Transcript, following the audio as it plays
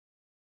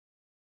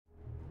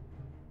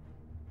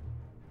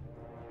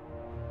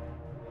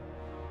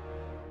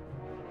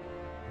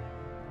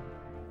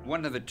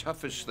One of the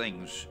toughest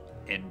things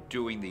in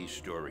doing these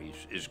stories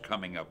is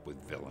coming up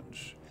with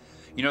villains.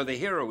 You know, the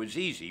hero is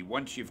easy.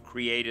 Once you've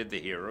created the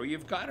hero,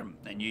 you've got him,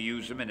 and you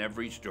use him in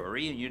every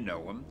story, and you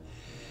know him.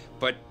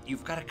 But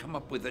you've got to come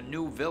up with a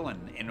new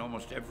villain in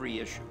almost every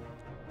issue.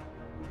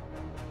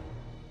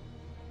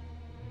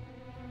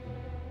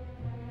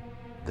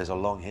 There's a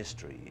long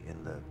history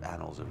in the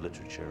annals of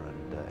literature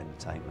and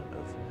entertainment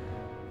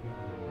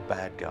of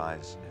bad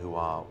guys who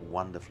are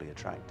wonderfully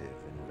attractive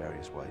in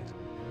various ways.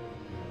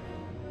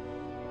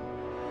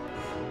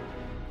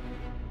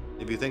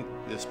 If you think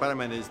that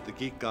Spider-Man is the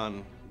geek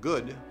gone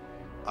good,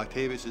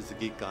 Octavius is the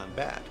geek gone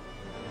bad.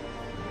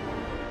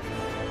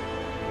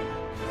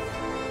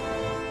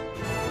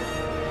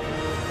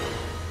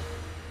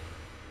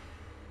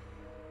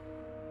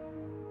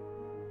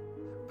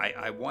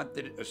 I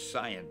wanted a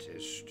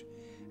scientist,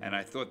 and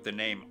I thought the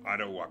name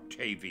Otto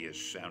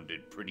Octavius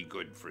sounded pretty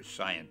good for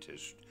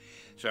scientist.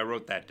 So I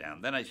wrote that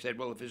down. Then I said,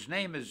 well, if his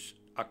name is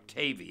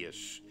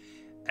Octavius,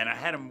 and I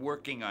had him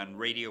working on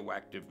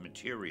radioactive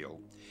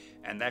material,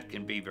 and that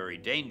can be very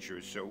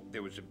dangerous, so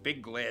there was a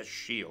big glass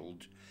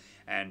shield,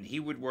 and he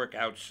would work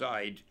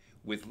outside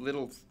with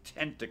little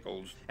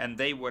tentacles, and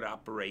they would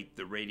operate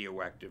the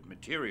radioactive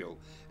material,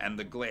 and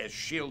the glass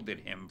shielded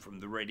him from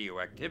the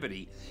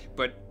radioactivity,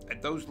 but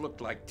those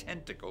looked like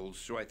tentacles,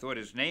 so I thought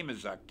his name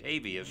is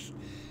Octavius.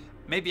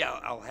 Maybe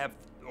I'll have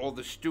all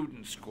the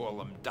students call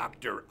him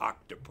Dr.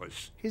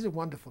 Octopus. He's a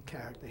wonderful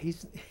character. He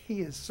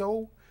is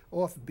so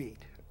offbeat.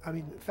 I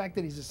mean, the fact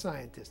that he's a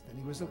scientist, and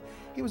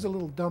he was a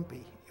little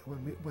dumpy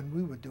when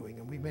we were doing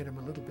him. We made him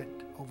a little bit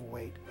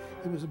overweight.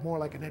 He was more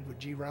like an Edward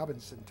G.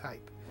 Robinson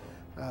type.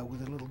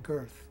 With a little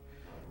girth.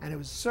 And it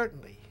was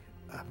certainly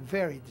a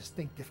very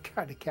distinctive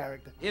kind of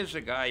character. Here's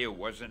a guy who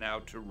wasn't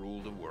out to rule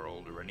the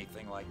world or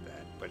anything like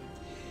that, but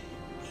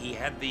he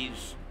had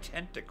these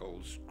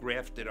tentacles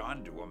grafted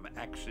onto him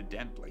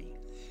accidentally.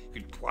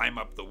 He could climb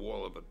up the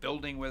wall of a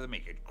building with him, he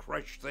could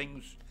crush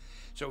things.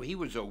 So he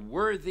was a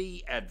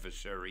worthy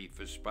adversary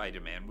for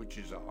Spider-Man, which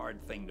is a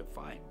hard thing to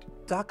find.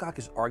 Doc Ock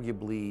is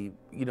arguably,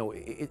 you know,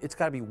 it's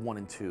got to be 1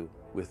 and 2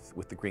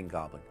 with the Green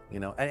Goblin, you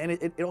know, and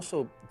it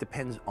also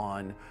depends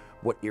on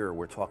what era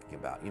we're talking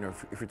about. You know,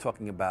 if you're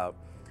talking about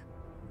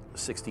the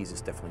 60s,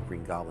 it's definitely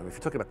Green Goblin. If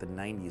you're talking about the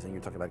 90s and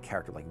you're talking about a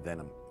character like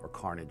Venom or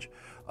Carnage,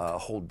 a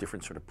whole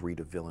different sort of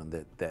breed of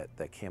villain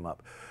that came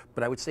up.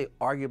 But I would say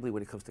arguably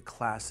when it comes to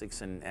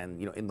classics and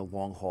you know, in the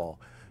long haul,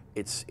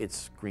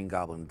 it's Green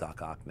Goblin and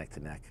Doc Ock neck to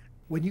neck.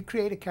 When you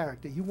create a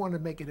character, you want to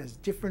make it as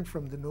different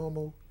from the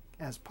normal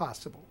as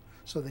possible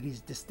so that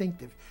he's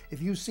distinctive.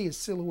 If you see a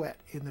silhouette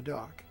in the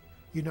dark,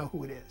 you know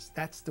who it is.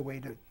 That's the way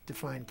to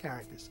define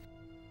characters.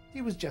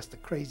 He was just a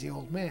crazy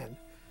old man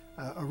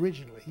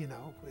originally, you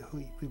know,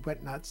 who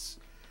went nuts,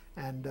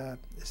 and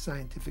his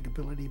scientific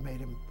ability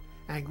made him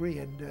angry,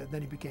 and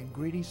then he became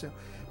greedy. So,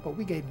 but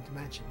we gave him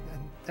dimension,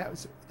 and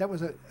that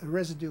was a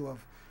residue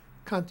of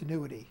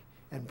continuity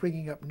and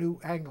bringing up new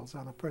angles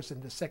on a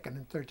person the second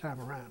and third time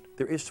around.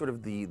 There is sort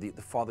of the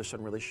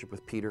father-son relationship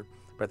with Peter,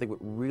 but I think what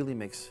really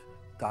makes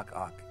Doc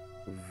Ock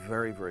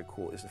very, very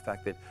cool is the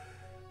fact that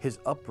his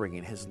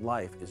upbringing, his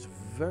life, is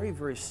very,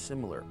 very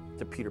similar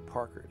to Peter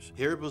Parker's.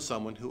 Here was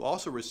someone who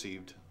also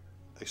received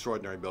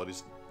extraordinary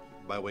abilities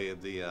by way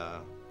of the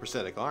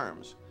prosthetic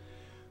arms,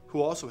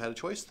 who also had a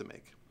choice to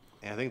make.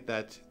 And I think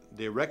that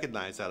they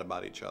recognize that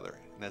about each other,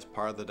 and that's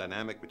part of the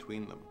dynamic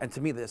between them. And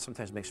to me, that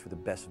sometimes makes for the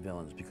best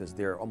villains, because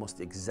they're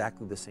almost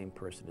exactly the same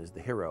person as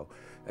the hero,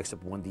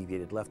 except one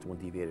deviated left, one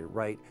deviated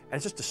right, and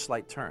it's just a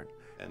slight turn.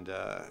 And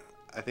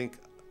I think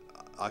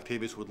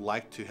Octavius would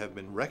like to have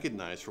been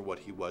recognized for what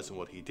he was and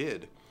what he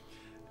did.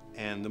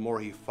 And the more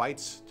he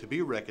fights to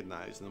be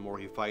recognized, and the more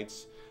he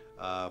fights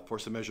for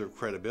some measure of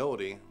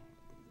credibility,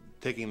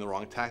 taking the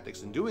wrong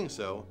tactics and doing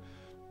so,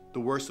 the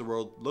worse the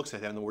world looks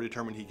at him, the more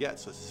determined he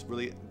gets. So it's this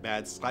really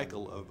bad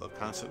cycle of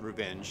constant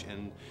revenge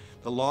and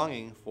the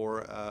longing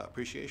for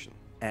appreciation.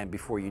 And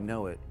before you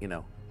know it, you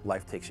know,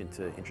 life takes you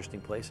into interesting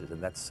places,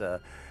 and that's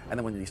and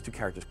then when these two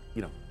characters,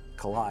 you know,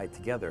 collide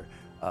together,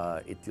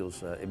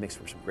 it makes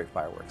for some great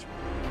fireworks.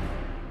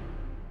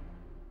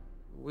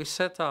 We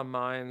set our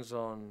minds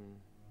on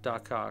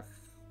Doc Ock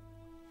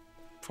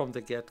from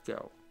the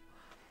get-go.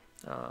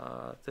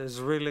 There's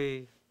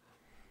really,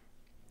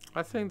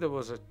 I think there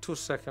was a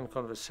 2-second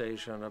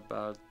conversation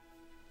about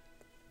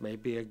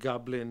maybe a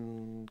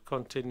Goblin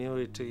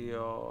continuity,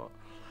 or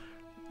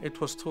it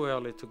was too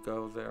early to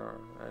go there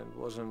and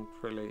wasn't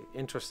really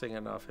interesting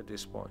enough at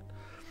this point.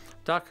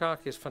 Doc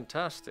Ock is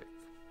fantastic,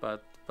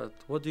 but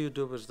what do you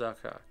do with Doc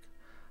Ock?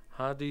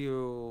 How do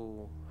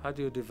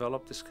you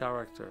develop this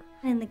character?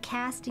 In the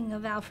casting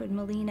of Alfred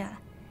Molina,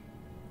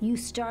 you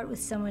start with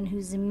someone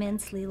who's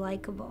immensely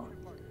likable.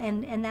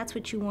 And that's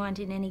what you want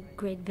in any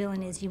great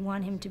villain, is you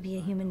want him to be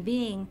a human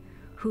being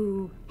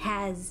who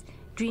has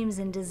dreams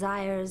and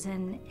desires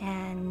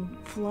and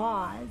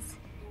flaws,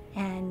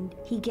 and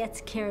he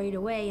gets carried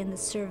away in the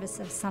service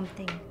of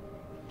something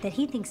that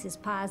he thinks is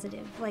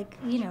positive. Like,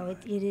 you know,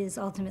 it is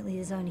ultimately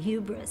his own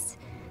hubris.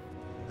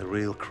 The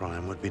real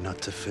crime would be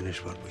not to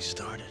finish what we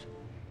started.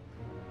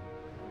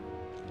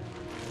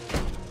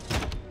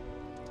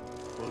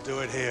 do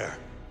it here.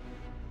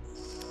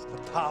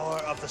 The power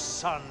of the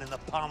sun in the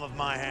palm of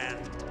my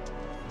hand.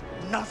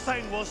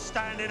 Nothing will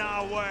stand in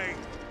our way.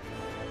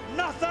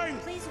 Nothing!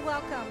 Please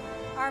welcome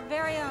our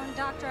very own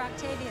Dr.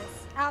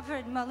 Octavius,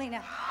 Alfred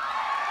Molina.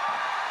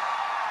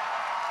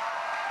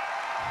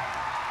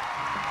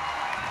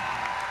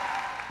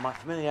 My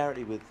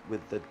familiarity with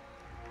the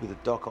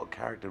Doc Ock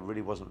character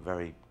really wasn't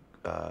very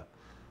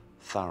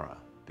thorough,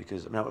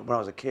 because when I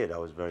was a kid, I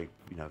was very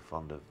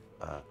fond of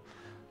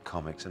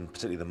comics, and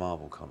particularly the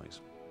Marvel comics.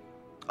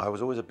 I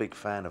was always a big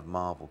fan of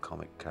Marvel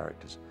comic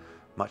characters,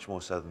 much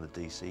more so than the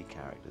DC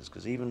characters,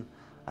 because even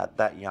at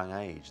that young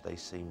age, they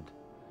seemed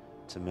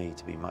to me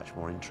to be much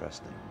more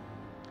interesting.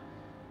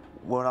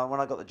 When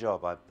I got the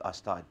job, I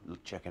started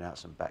checking out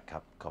some back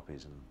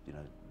copies, and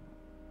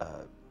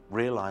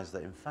realized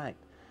that in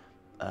fact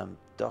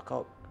Doc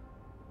Ock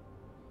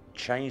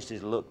changed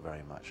his look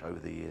very much over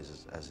the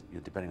years, as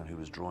depending on who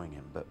was drawing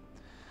him. But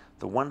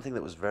the one thing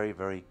that was very,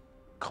 very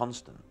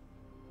constant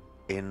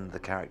in the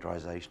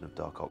characterization of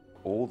Doc Ock,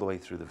 all the way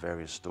through the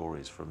various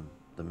stories from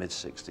the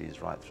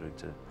mid-60s right through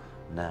to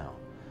now,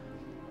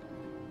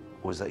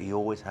 was that he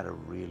always had a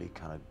really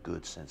kind of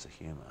good sense of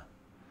humor.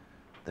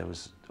 There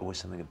was always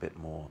something a bit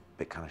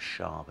kind of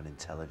sharp and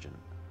intelligent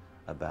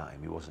about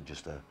him. He wasn't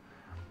just a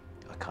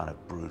kind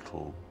of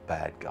brutal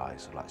bad guy.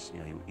 So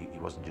he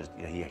wasn't just,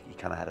 he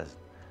kind of had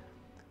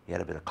he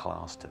had a bit of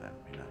class to him,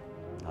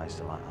 I like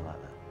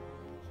that.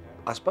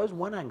 I suppose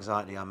one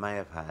anxiety I may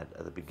have had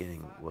at the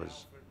beginning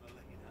was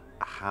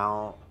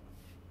how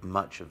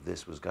much of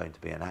this was going to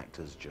be an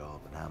actor's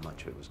job and how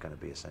much of it was going to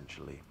be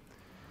essentially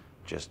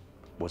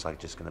was I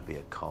just going to be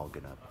a cog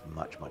in a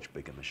much, much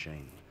bigger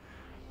machine.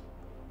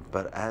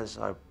 But as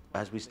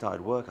we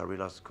started work, I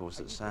realized, of course,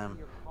 that Sam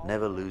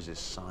never loses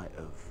sight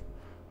of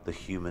the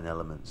human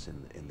elements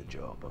in the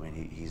job. I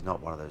mean, he's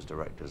not one of those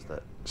directors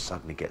that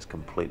suddenly gets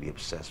completely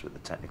obsessed with the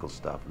technical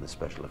stuff and the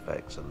special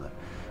effects and the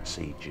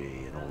CG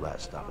and all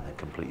that stuff, and then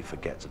completely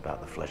forgets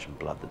about the flesh and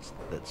blood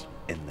that's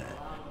in there.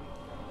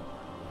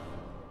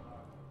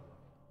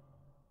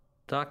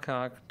 Doc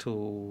Ock,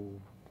 to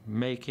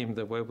make him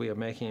the way we are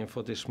making him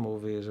for this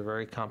movie, is a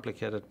very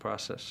complicated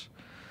process.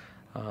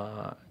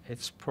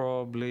 It's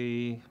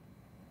probably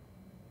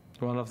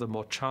one of the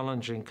more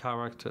challenging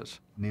characters.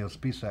 Neil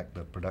Spisak,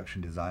 the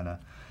production designer,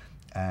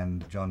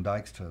 and John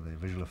Dykstra, the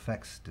visual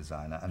effects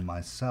designer, and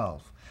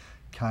myself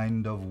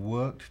kind of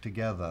worked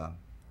together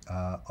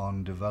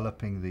on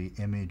developing the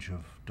image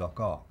of Doc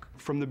Ock.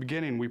 From the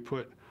beginning, we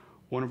put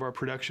one of our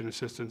production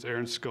assistants,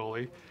 Aaron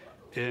Scully,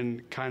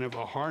 in kind of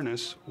a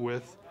harness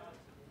with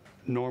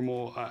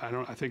normal,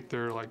 I think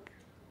they're like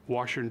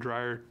washer and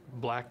dryer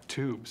black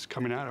tubes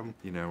coming at him.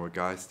 A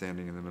guy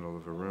standing in the middle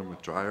of a room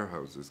with dryer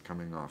hoses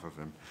coming off of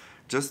him.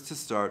 Just to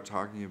start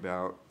talking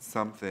about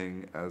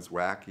something as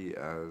wacky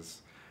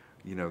as,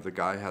 the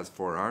guy has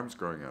 4 arms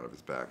growing out of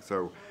his back.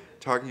 So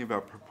talking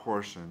about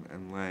proportion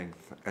and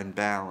length and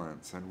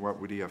balance and what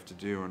would he have to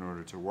do in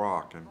order to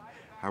walk and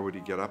how would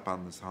he get up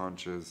on his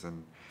haunches,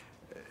 and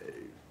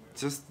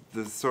just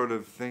the sort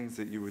of things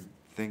that you would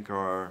think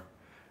are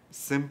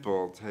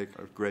simple take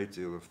a great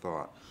deal of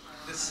thought.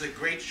 This is a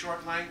great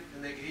short length,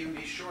 and they could even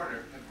be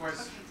shorter. Of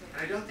course,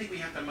 I don't think we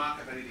have to mock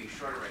up anything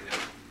shorter right now,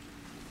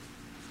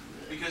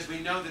 because we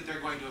know that they're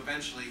going to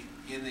eventually,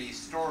 in the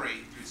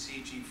story, through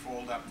CG,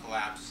 fold up,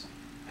 collapse,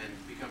 and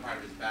become part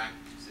of his back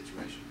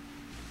situation.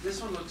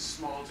 This one looks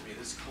small to me,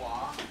 this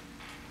claw.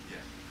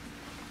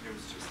 Yeah, it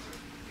was just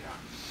yeah.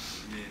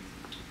 I mean,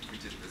 we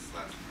did this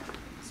last night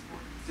and this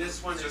morning.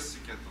 This one just to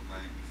get the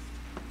length.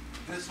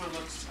 This one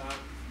looks,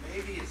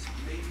 maybe it's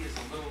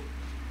a little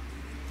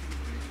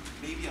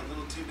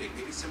too big,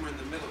 maybe somewhere in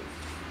the middle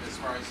as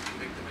far as you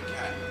make them a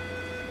cat.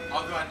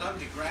 Although I'd love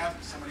to grab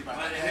somebody by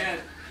the head.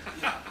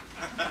 Yeah.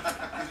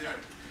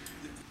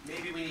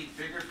 Maybe we need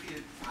bigger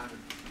feet on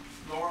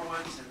the lower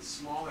ones and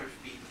smaller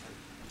feet on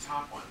the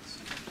top ones.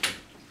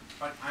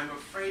 But I'm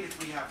afraid if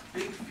we have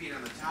big feet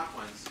on the top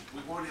ones,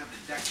 we won't have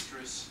the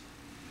dexterous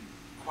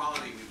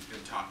quality we've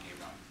been talking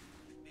about.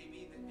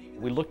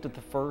 We looked at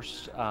the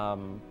first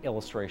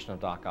illustration of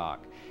Doc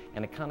Ock,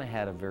 and it kind of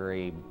had a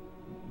very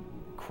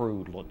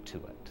crude look to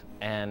it.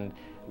 And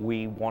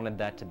we wanted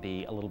that to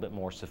be a little bit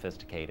more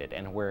sophisticated,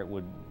 and where it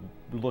would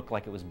look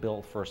like it was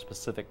built for a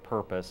specific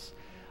purpose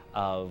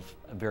of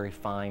very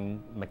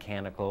fine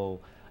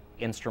mechanical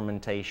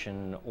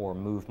instrumentation or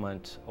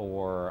movement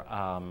or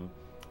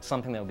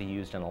something that would be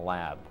used in a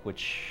lab,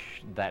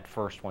 which that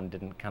first one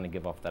didn't kind of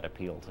give off that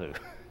appeal to.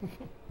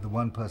 The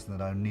one person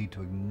that I need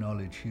to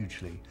acknowledge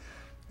hugely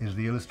is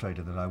the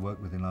illustrator that I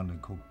work with in London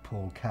called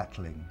Paul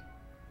Catling.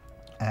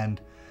 And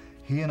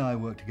he and I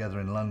worked together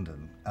in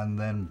London and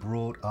then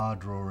brought our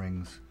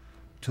drawings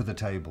to the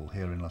table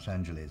here in Los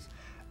Angeles,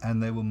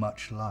 and they were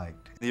much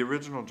liked. The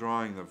original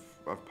drawing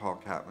of Paul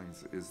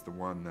Catling's is the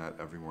one that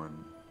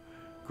everyone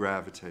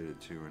gravitated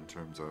to in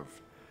terms of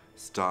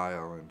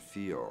style and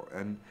feel.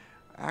 And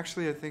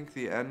actually I think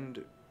the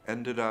end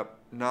ended up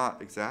not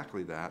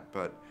exactly that,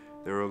 but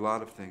there were a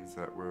lot of things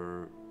that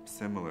were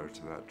similar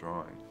to that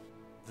drawing.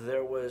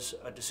 There was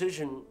a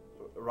decision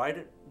right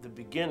at the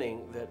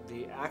beginning that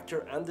the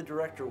actor and the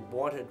director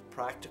wanted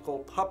practical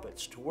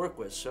puppets to work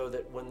with, so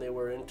that when they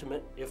were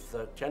intimate, if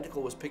the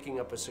tentacle was picking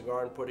up a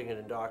cigar and putting it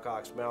in Doc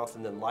Ock's mouth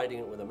and then lighting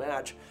it with a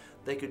match,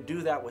 they could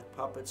do that with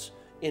puppets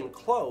in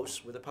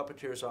close with the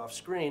puppeteers off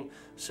screen,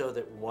 so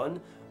that one,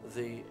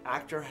 the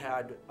actor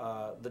had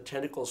the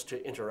tentacles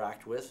to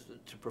interact with,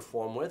 to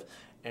perform with,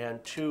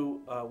 and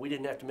two, we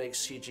didn't have to make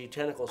CG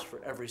tentacles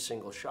for every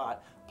single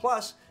shot.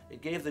 Plus,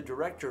 it gave the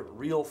director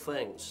real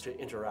things to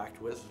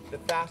interact with. The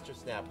faster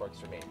snap works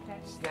for me. Okay.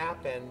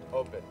 Snap and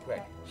open,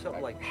 quick.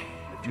 Something like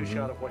a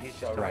two-shot of what he's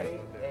so ready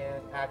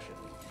and action.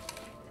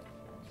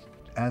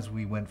 As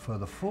we went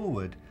further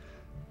forward,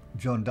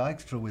 John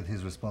Dykstra, with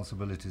his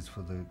responsibilities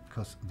for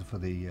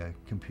the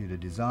computer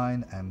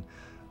design, and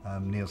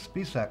Neil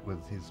Spisak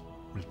with his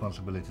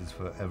responsibilities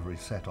for every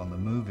set on the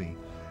movie,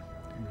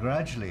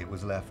 gradually it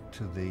was left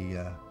to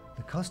the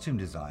costume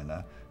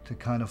designer to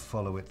kind of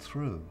follow it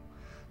through.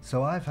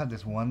 So I've had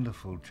this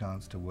wonderful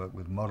chance to work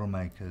with model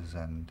makers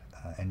and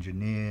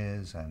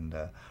engineers and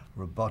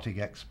robotic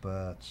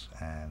experts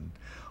and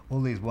all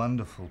these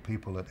wonderful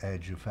people at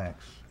Edge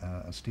Effects,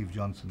 Steve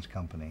Johnson's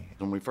company.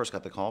 When we first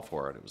got the call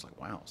for it, it was like,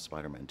 wow,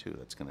 Spider-Man 2,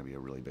 that's going to be a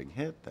really big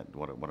hit.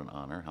 What an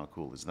honor, how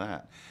cool is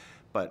that?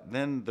 But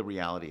then the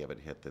reality of it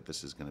hit, that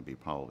this is going to be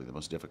probably the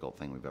most difficult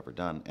thing we've ever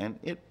done, and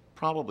it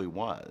probably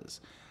was.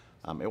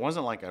 It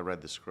wasn't like I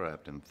read the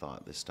script and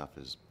thought, this stuff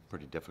is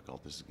pretty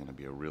difficult, this is going to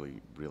be a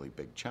really, really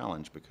big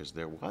challenge, because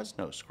there was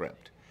no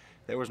script.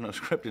 There was no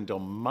script until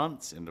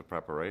months into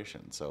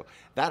preparation. So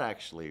that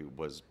actually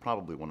was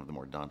probably one of the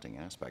more daunting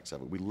aspects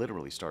of it. We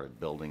literally started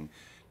building,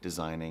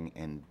 designing,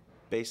 and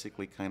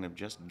basically kind of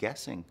just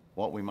guessing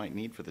what we might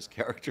need for this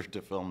character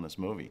to film this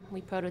movie.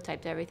 We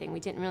prototyped everything. We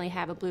didn't really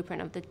have a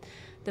blueprint of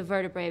the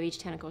vertebrae of each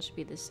tentacle should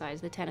be this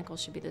size, the tentacle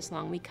should be this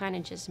long. We kind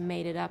of just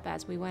made it up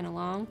as we went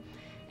along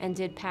and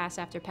did pass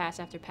after pass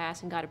after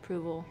pass and got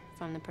approval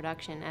from the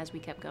production as we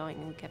kept going,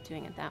 and we kept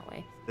doing it that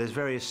way. There's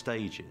various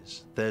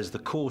stages. There's the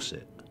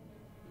corset,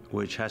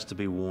 which has to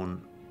be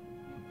worn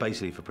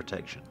basically for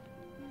protection.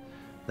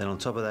 Then on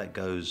top of that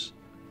goes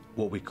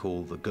what we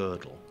call the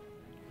girdle,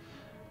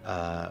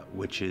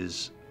 which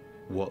is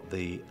what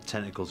the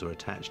tentacles are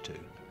attached to.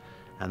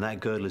 And that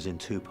girdle is in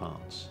two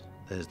parts.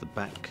 There's the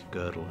back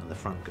girdle and the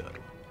front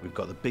girdle. We've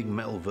got the big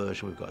metal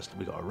version, we've got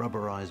a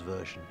rubberized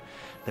version.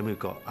 Then we've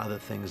got other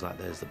things like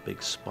there's the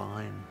big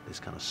spine, this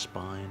kind of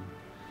spine.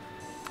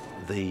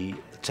 The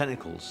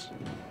tentacles,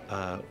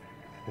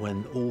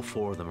 when all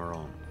four of them are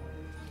on,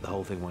 the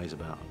whole thing weighs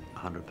about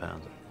 100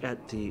 pounds.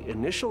 At the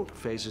initial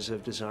phases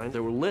of design,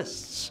 there were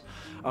lists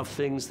of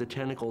things the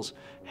tentacles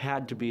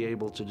had to be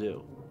able to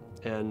do.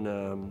 And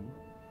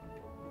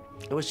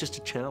it was just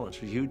a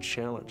challenge, a huge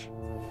challenge.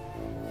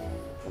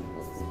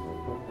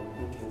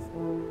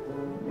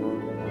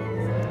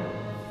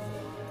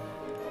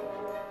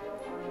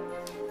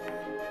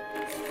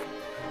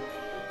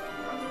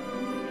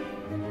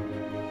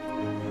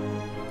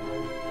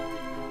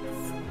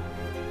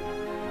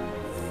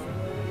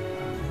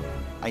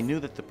 I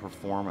knew that the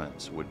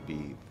performance would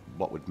be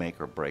what would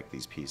make or break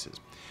these pieces.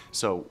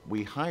 So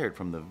we hired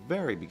from the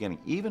very beginning,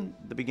 even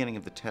the beginning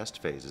of the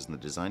test phases and the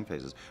design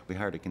phases, we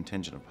hired a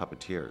contingent of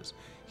puppeteers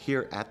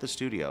here at the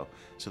studio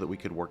so that we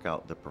could work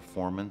out the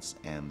performance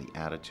and the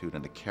attitude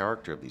and the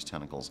character of these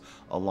tentacles,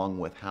 along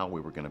with how we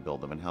were going to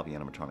build them and how the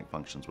animatronic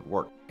functions would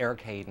work.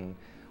 Eric Hayden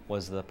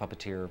was the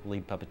puppeteer,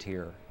 lead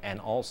puppeteer, and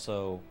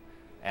also,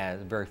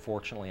 very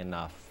fortunately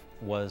enough,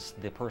 was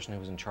the person who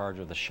was in charge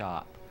of the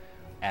shop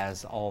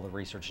as all the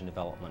research and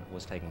development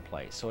was taking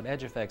place. So at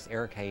Edge Effects,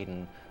 Eric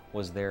Hayden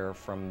was there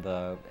from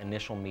the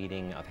initial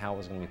meeting of how it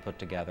was going to be put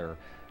together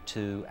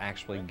to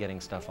actually getting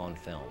stuff on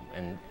film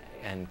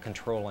and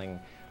controlling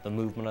the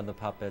movement of the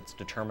puppets,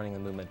 determining the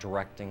movement,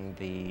 directing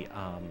the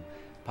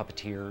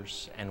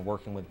puppeteers, and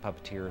working with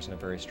puppeteers in a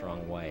very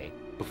strong way.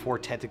 Before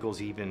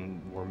tentacles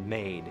even were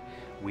made,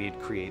 we had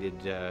created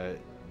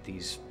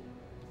these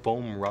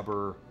foam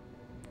rubber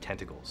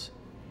tentacles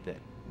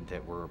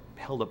that were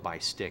held up by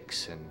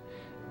sticks and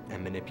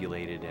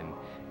manipulated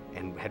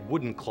and had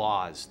wooden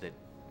claws that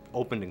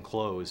opened and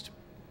closed,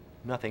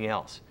 nothing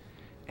else.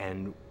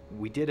 And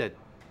we did a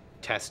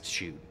test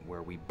shoot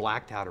where we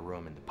blacked out a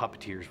room and the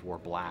puppeteers wore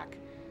black,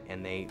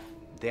 and they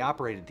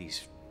operated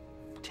these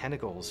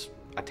tentacles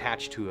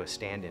attached to a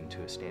stand-in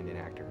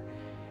actor.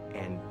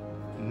 And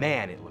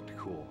man, it looked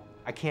cool.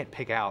 I can't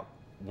pick out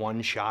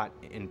one shot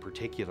in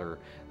particular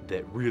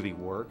that really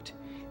worked.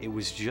 It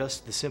was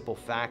just the simple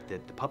fact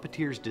that the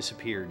puppeteers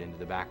disappeared into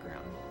the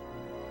background.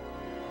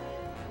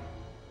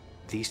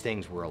 These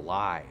things were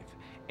alive,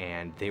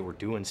 and they were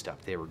doing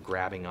stuff. They were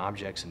grabbing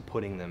objects and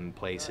putting them in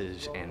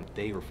places, and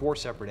they were four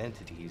separate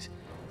entities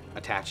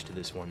attached to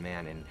this one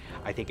man, and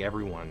I think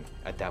everyone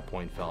at that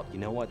point felt, you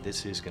know what,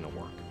 this is gonna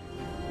work.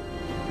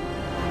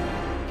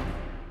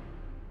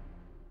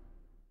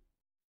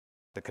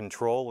 The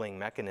controlling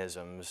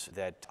mechanisms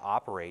that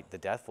operate the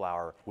Death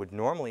Flower would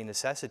normally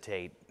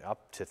necessitate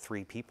up to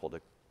 3 people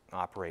to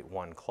operate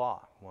one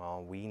claw.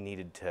 Well, we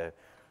needed to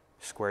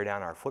square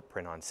down our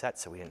footprint on set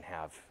so we didn't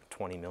have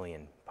 20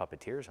 million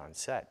puppeteers on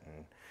set,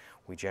 and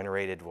we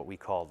generated what we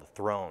call the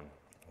throne,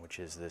 which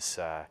is this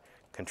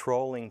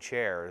controlling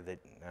chair that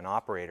an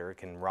operator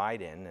can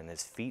ride in, and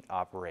his feet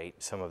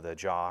operate some of the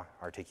jaw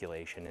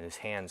articulation, and his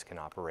hands can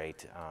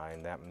operate,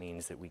 and that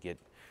means that we get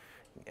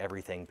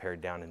everything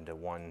pared down into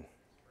one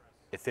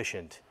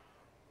efficient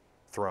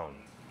throne.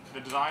 The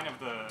design of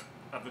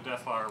the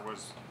Death Flower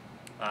was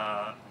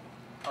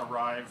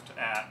arrived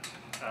at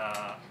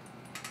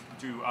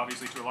due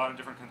obviously to a lot of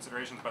different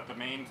considerations, but the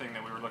main thing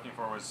that we were looking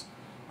for was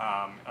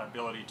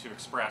ability to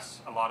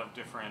express a lot of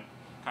different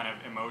kind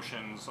of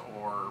emotions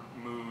or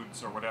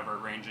moods or whatever,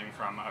 ranging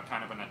from a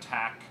kind of an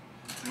attack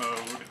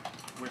mode,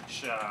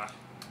 which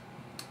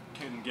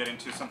can get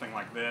into something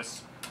like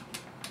this,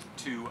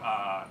 to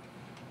a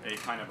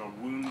kind of a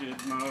wounded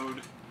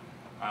mode,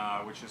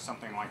 which is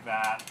something like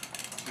that,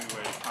 to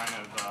a kind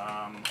of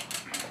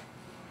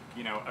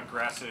you know,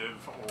 aggressive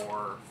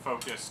or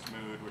focused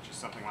mood, which is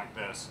something like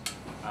this.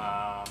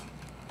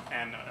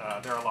 And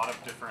there are a lot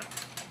of different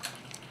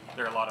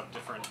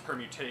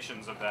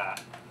permutations of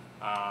that.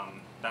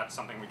 That's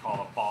something we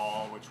call a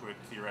ball, which would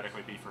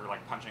theoretically be for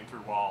like punching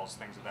through walls,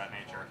 things of that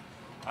nature.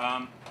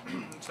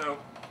 So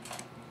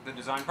the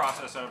design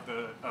process of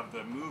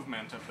the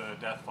movement of the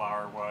Death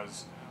Flower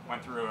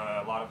went through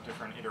a lot of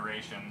different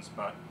iterations,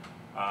 but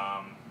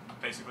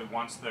basically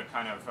once the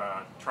kind of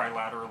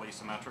trilaterally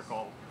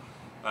symmetrical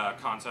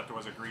concept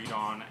was agreed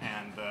on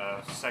and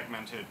the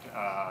segmented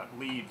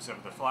leaves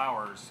of the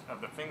flowers,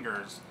 of the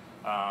fingers,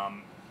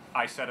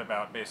 I set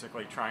about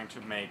basically trying to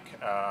make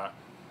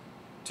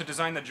to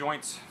design the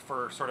joints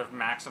for sort of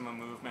maximum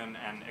movement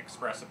and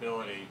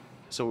expressibility.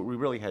 So we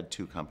really had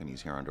two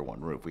companies here under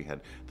one roof. We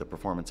had the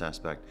performance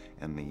aspect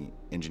and the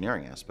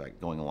engineering aspect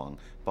going along,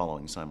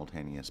 following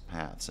simultaneous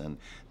paths. And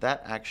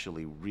that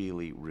actually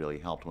really, really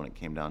helped when it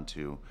came down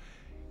to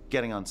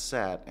getting on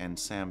set and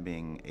Sam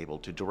being able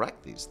to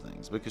direct these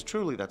things, because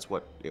truly that's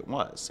what it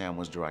was. Sam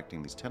was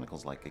directing these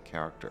tentacles like a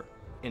character.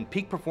 In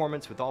peak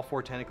performance, with all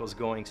 4 tentacles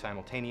going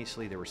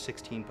simultaneously, there were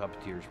 16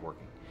 puppeteers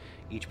working.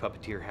 Each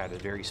puppeteer had a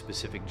very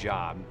specific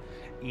job.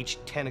 Each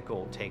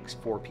tentacle takes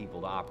 4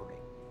 people to operate.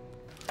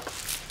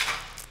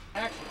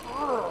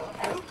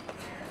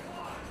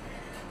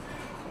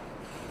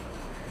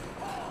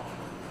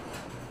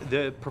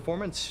 The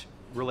performance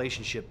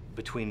relationship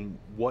between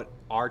what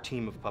our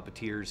team of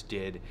puppeteers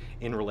did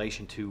in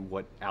relation to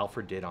what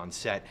Alfred did on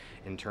set,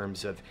 in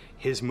terms of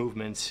his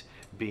movements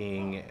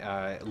being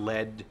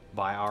led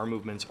by our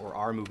movements or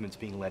our movements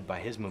being led by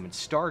his movements,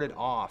 started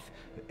off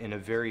in a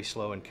very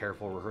slow and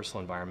careful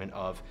rehearsal environment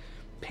of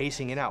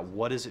pacing it out.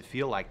 What does it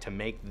feel like to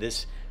make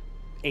this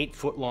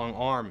 8-foot-long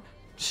arm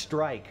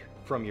strike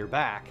from your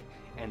back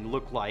and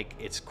look like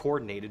it's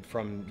coordinated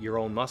from your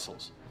own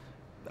muscles?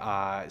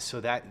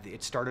 So that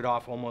it started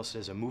off almost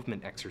as a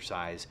movement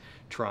exercise,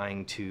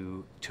 trying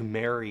to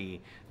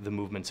marry the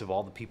movements of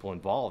all the people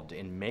involved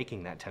in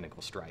making that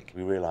tentacle strike.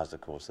 We realized,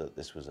 of course, that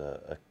this was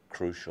a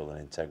crucial and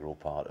integral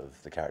part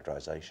of the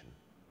characterization.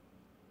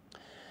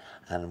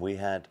 And we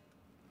had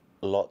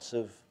lots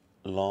of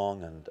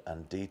long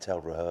and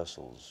detailed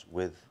rehearsals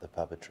with the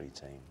puppetry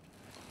team.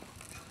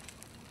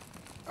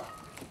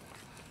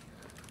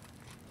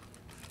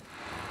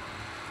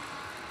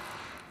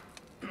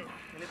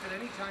 And if at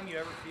any time you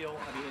ever feel,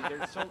 I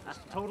mean, it's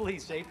totally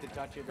safe to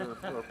touch it or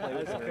play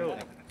with it. That's cool.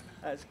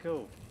 That's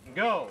cool.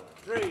 Go.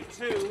 3,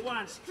 2,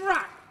 1,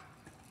 strike!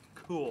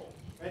 Cool.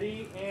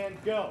 Ready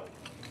and go.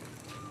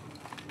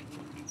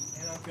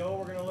 And on go,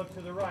 we're going to look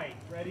to the right.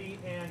 Ready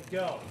and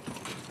go.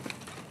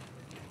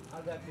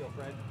 How'd that feel,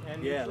 Fred?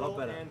 And yeah, a neutral lot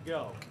better. And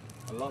go.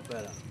 A lot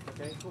better.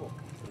 Okay, cool.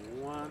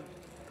 1,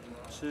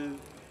 2,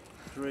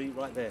 3,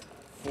 right there.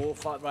 4,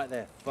 5, right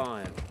there.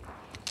 5.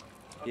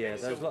 Okay, yeah,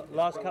 those so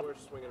last couple.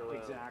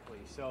 Exactly.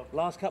 So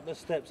last couple of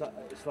steps,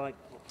 it's like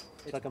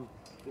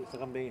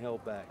I'm being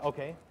held back.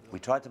 Okay. We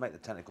tried to make the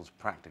tentacles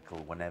practical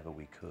whenever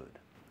we could,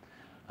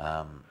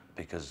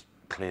 because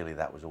clearly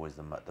that was always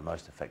the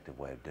most effective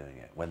way of doing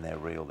it. When they're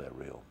real, they're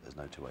real. There's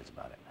no two ways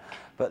about it.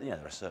 But there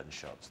are certain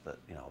shots that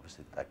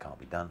obviously that can't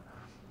be done,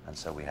 and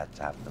so we had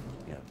to have them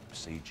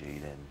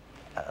CG'd in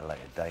at a later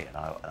date, and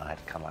I had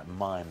to kind of like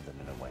mime them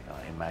in a way.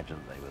 I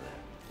imagined they were there.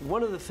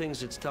 One of the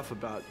things that's tough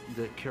about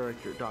the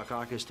character Doc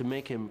Ock is to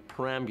make him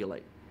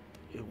perambulate.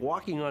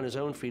 Walking on his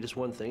own feet is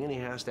one thing, and he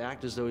has to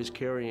act as though he's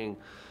carrying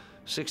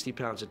 60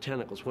 pounds of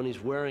tentacles. When he's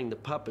wearing the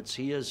puppets,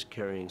 he is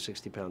carrying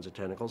 60 pounds of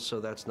tentacles, so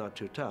that's not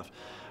too tough.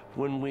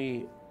 When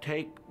we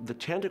take the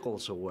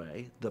tentacles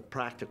away, the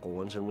practical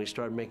ones, and we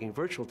start making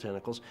virtual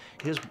tentacles,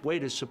 his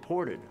weight is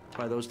supported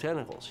by those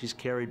tentacles. He's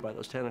carried by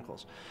those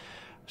tentacles.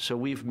 So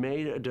we've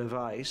made a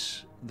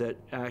device that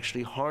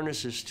actually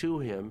harnesses to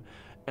him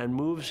and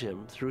moves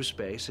him through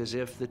space as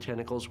if the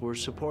tentacles were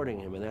supporting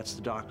him, and that's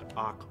the Doc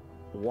Ock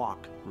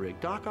walk rig.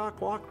 Doc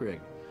Ock walk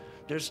rig.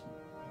 There's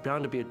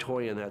bound to be a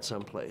toy in that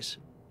someplace.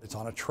 It's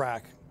on a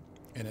track,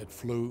 and it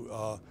flew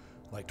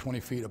like 20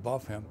 feet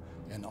above him,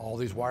 and all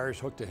these wires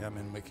hooked to him,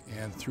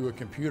 and through a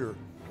computer,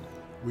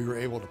 we were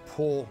able to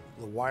pull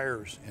the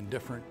wires in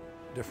different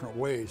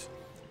ways,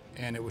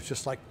 and it was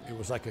just like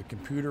a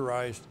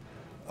computerized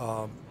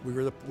we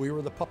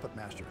were the puppet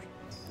masters.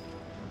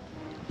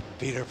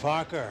 Peter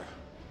Parker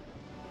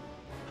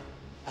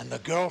and the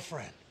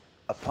girlfriend.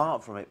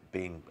 Apart from it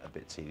being a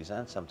bit tedious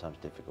and sometimes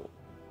difficult,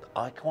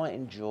 I quite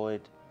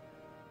enjoyed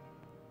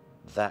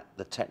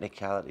the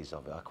technicalities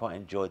of it. I quite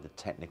enjoyed the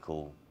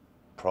technical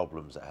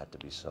problems that had to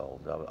be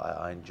solved.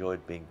 I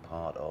enjoyed being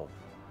part of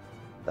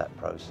that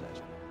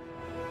process.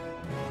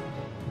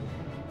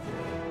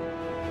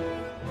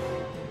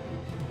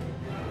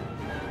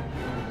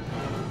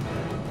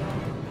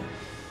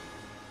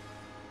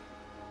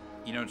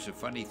 You know, it's a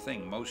funny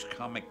thing. Most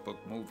comic book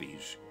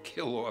movies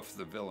kill off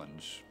the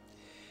villains.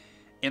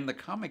 In the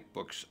comic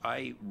books,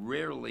 I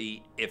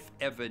rarely, if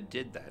ever,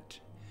 did that.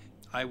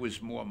 I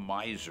was more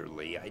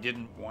miserly. I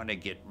didn't want to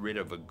get rid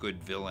of a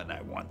good villain.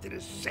 I wanted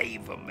to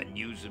save him and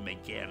use him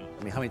again.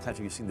 I mean, how many times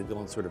have you seen the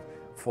villain sort of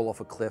fall off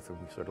a cliff and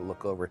we sort of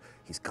look over,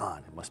 he's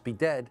gone, it must be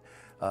dead,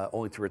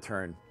 only to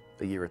return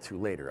a year or two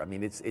later? I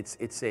mean, it's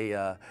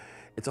a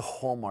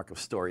hallmark of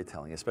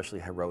storytelling, especially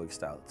heroic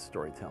style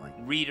storytelling.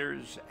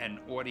 Readers and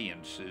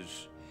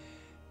audiences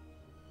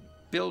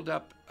build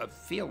up a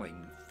feeling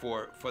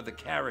for the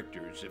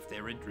characters if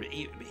they're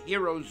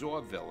heroes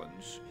or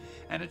villains,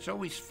 and it's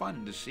always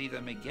fun to see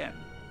them again.